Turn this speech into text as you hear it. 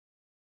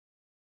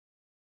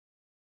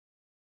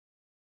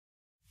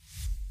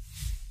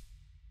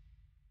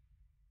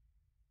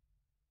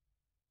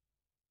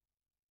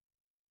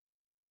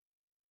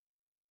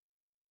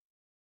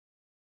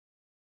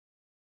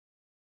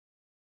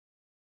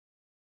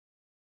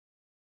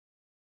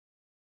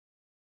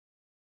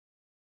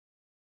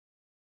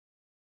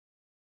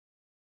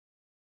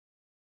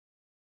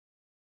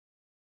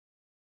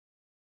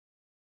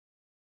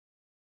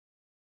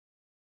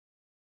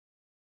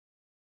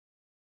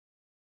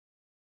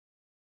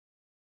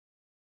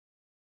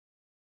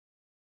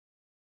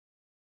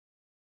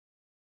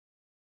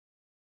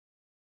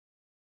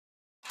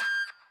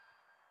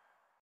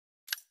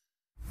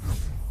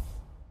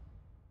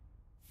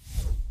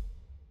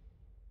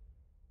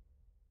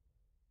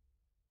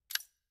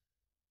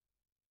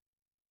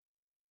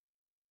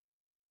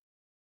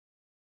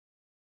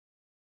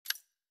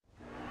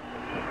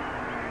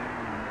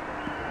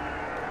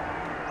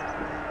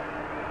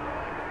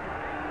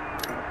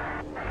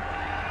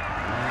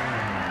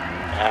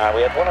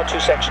We had 1 or 2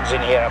 sections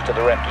in here after the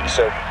recce,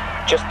 so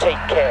just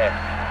take care.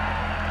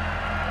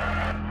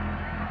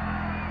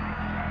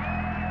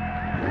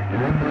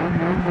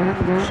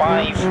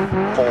 Five,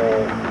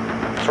 4,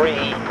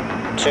 3,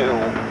 2,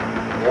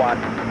 1,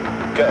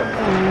 go.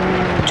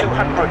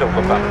 200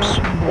 over bumps,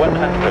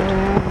 100,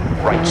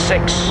 right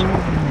 6,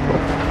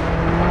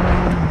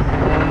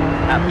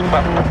 and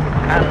bump,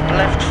 and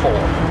left 4,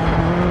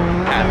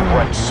 and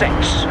right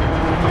 6,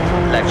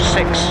 left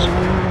 6,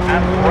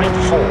 and right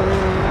 4,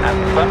 and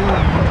bump,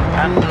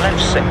 and left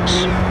 6,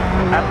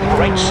 and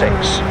right 6,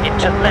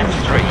 into left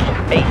 3,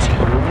 80.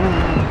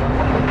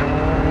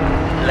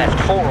 Left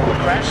 4 over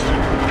crest,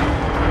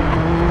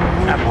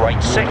 and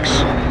right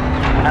 6,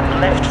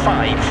 and left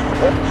 5,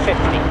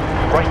 150,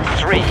 right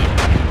 3.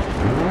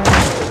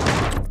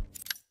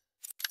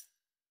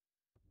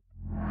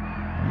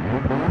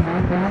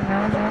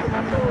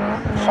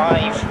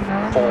 Five,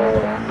 4,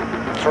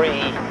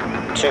 3,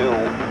 2,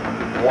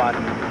 1,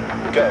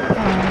 go.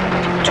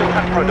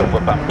 200 over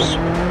bumps,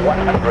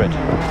 100,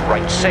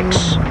 right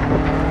 6,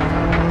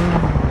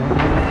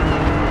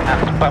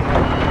 and bump,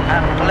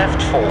 and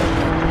left 4.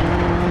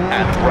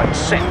 And right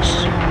 6,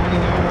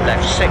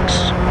 left 6,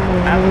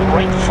 and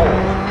right 4,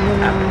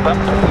 and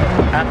bump,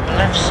 and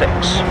left 6,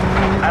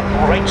 and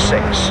right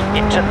 6,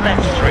 into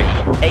left 3,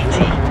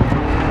 80.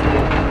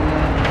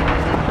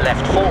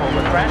 Left 4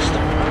 over crest,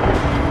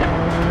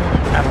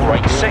 and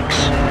right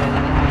 6,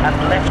 and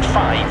left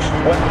 5,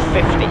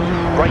 150,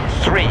 right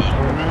 3.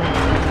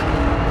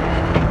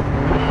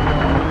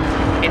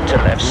 Into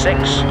left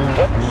 6,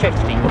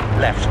 150,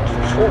 left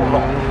 4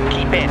 long,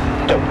 keep in,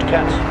 don't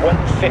cut,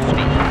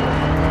 150.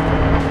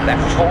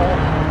 Left 4,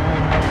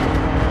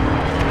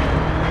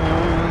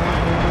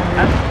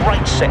 and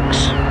right 6,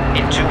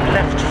 into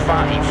left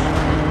 5,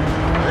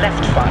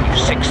 left 5,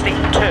 60,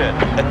 turn,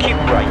 acute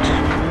right,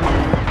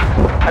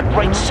 and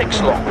right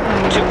 6 long,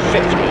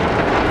 250,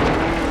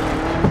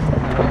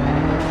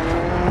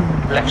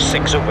 left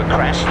 6 over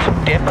crest,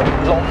 dip,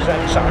 longs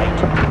outside,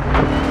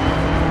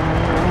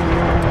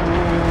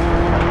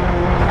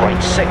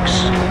 right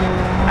 6,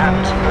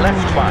 and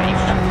left 5,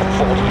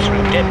 40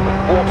 through dip,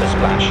 water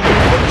splash,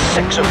 right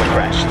 6 over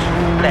crest,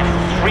 left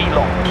 3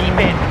 long, keep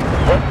in,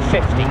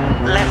 150,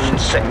 left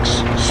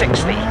 6,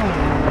 60.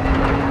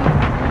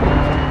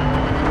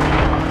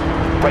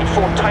 Right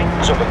 4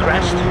 tightens over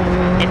crest,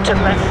 into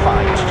left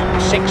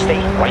 5, 60,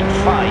 right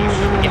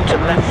 5, into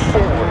left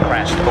 4 over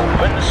crest,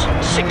 opens,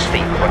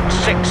 60, right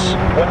 6,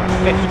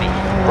 150,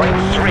 right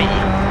 3,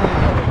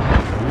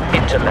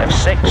 into left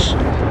 6,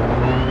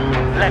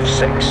 left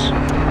 6,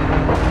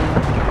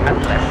 and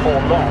left 4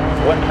 long,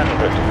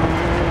 100,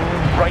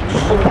 right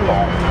 4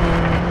 long,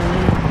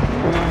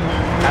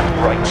 and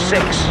right 6,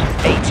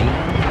 80,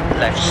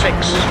 left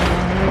 6,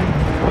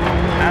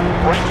 and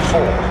right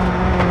 4,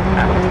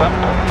 and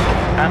bump,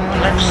 and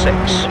left 6,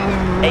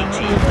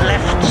 80,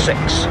 left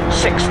 6,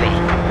 60,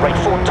 right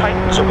 4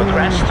 tightens over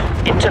crest,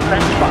 into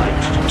left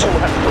 5,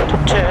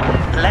 200, turn,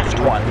 left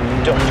 1,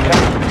 don't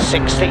cut,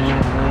 60,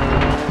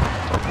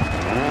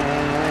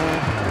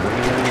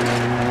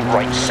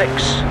 right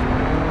 6,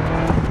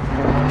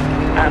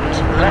 and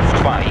left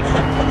 5,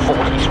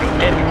 40 through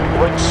dip,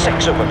 right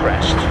 6 over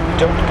crest,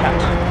 don't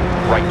cut,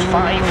 right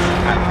 5,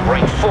 and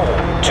right 4,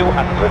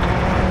 200,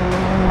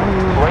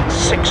 right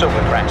 6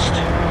 over crest,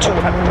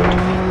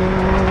 200,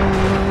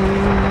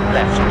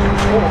 left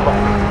 4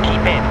 long,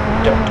 keep in,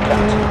 don't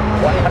cut,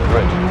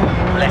 100,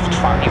 left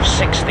 5,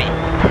 60,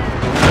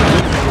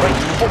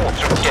 right 4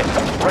 through dip,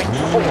 right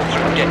 4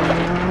 through dip,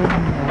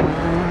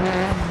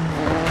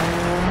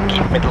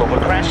 keep middle over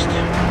crest,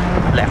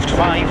 left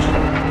 5,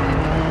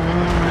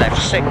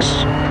 left 6,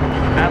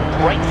 and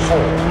right 4,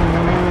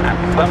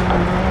 and bump,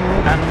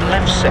 and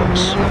left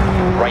 6,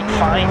 right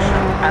 5,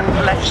 and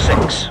left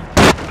 6,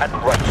 and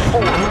right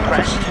 4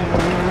 crest,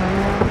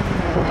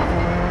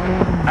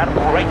 and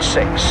right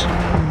 6,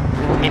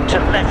 into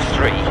left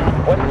 3,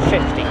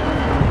 150,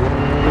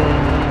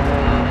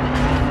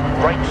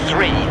 right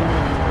 3,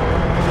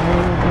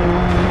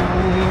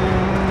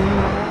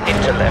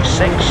 into left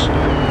 6,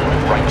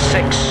 right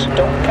 6,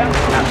 don't count,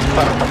 and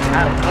bump,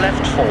 and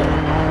left 4,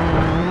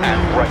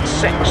 and right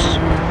 6,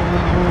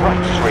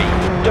 right 3,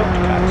 don't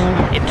cut,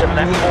 into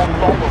left 4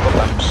 long over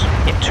bumps,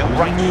 into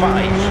right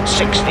 5,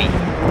 60,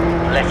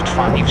 left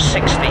 5,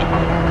 60,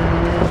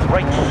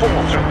 right 4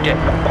 through dip,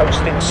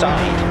 post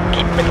inside,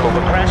 keep middle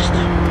over crest,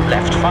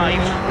 left 5,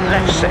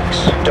 left 6,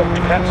 don't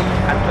cut,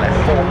 and left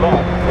 4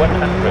 long,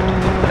 100,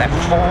 left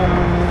 4,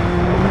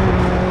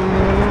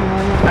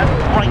 and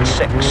right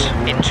 6,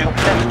 into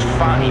left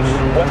 5,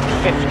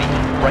 150,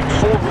 right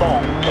 4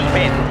 long, keep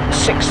in,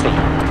 60,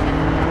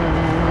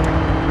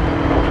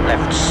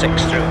 left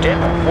 6 through dip,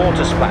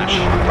 water splash,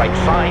 right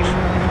 5,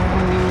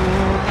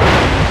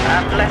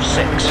 and left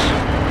 6,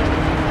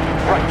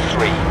 right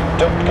 3,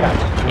 don't cut,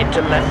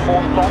 into left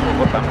 4 long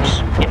over bumps,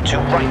 into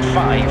right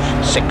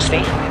 5, 60,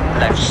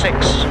 left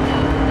 6,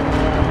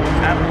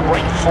 and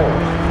right 4,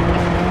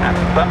 and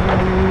bump,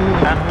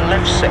 and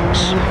left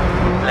 6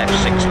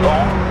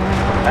 long,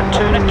 and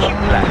turn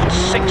acute left,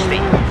 60,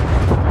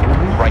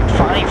 Right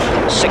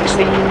 5,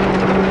 60.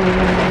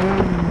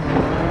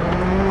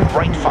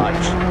 Right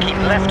 5, keep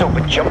left over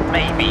jump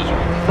maybe.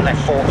 Left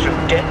 4 through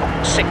dip,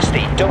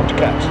 60, don't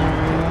cut.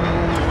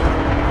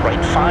 Right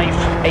 5,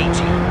 80,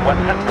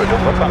 100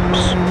 over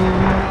bumps.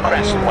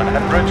 Crest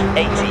 100,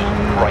 80,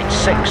 right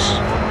 6.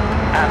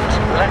 And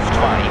left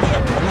 5,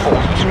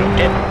 40 through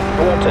dip,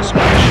 water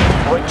splash.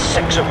 Right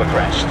 6 over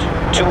crest,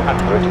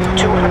 200,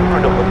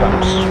 200 over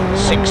bumps.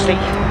 60,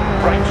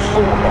 right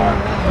 4 long.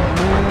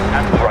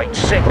 And right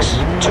 6,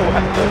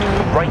 200,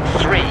 right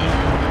 3.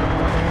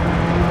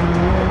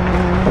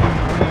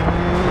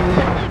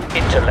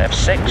 Into left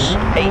 6,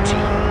 80.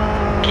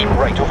 Keep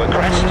right over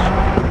crest.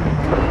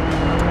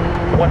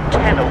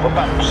 110 over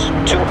bumps,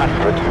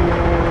 200.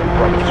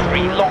 Right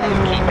 3 long,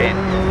 keep in,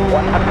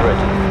 100.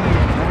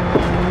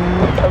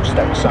 Post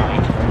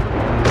outside.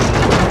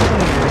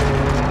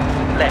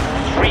 Left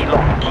 3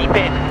 long, keep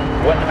in,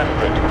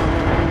 100.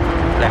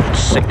 Left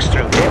 6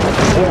 through dip,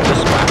 water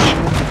splash.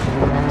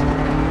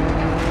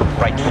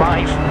 Right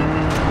 5.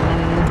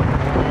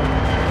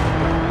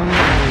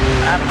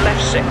 And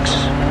left 6,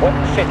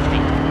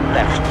 150.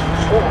 Left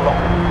 4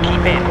 long,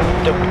 keep in,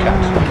 don't cut,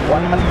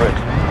 100.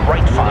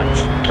 Right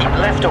 5, keep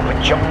left over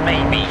jump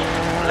maybe.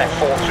 Left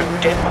 4 through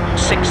dip,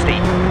 60.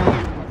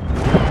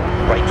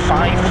 Right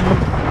 5,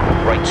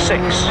 right 6,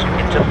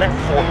 into left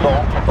 4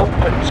 long,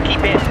 opens,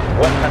 keep in,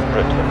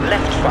 100.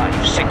 Left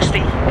 5,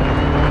 60.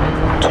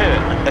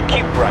 Turn,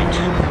 acute right.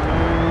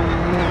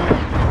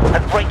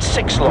 And right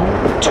 6 long,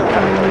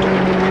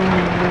 200.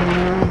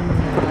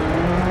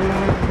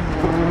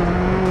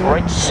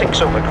 Right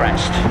 6 over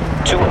crest,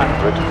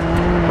 200.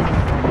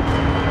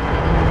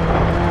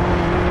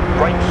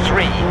 Right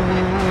 3.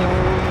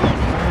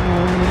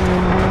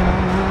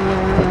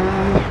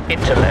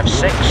 Into left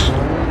 6.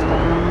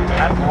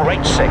 And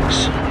right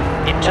 6.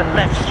 Into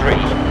left 3,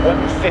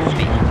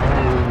 150.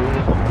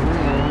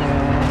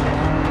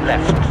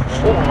 Left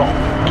 4 long,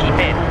 keep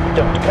in,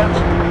 don't cut,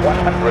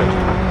 100.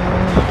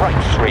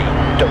 Right 3,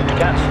 don't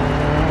cut.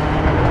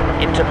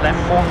 Into left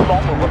 4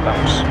 long over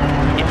bumps.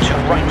 Into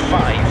right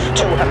 5,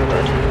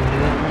 200.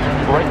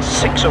 Right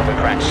 6 over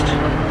crest.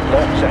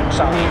 Longs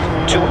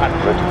outside,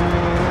 200.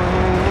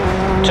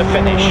 To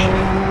finish.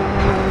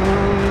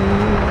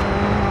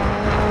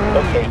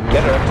 Okay,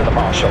 get her up to the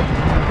marshal.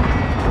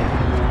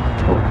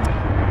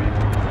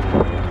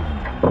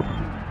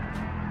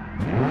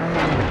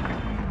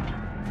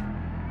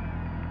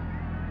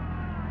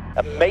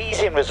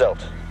 Amazing result.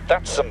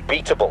 That's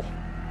unbeatable.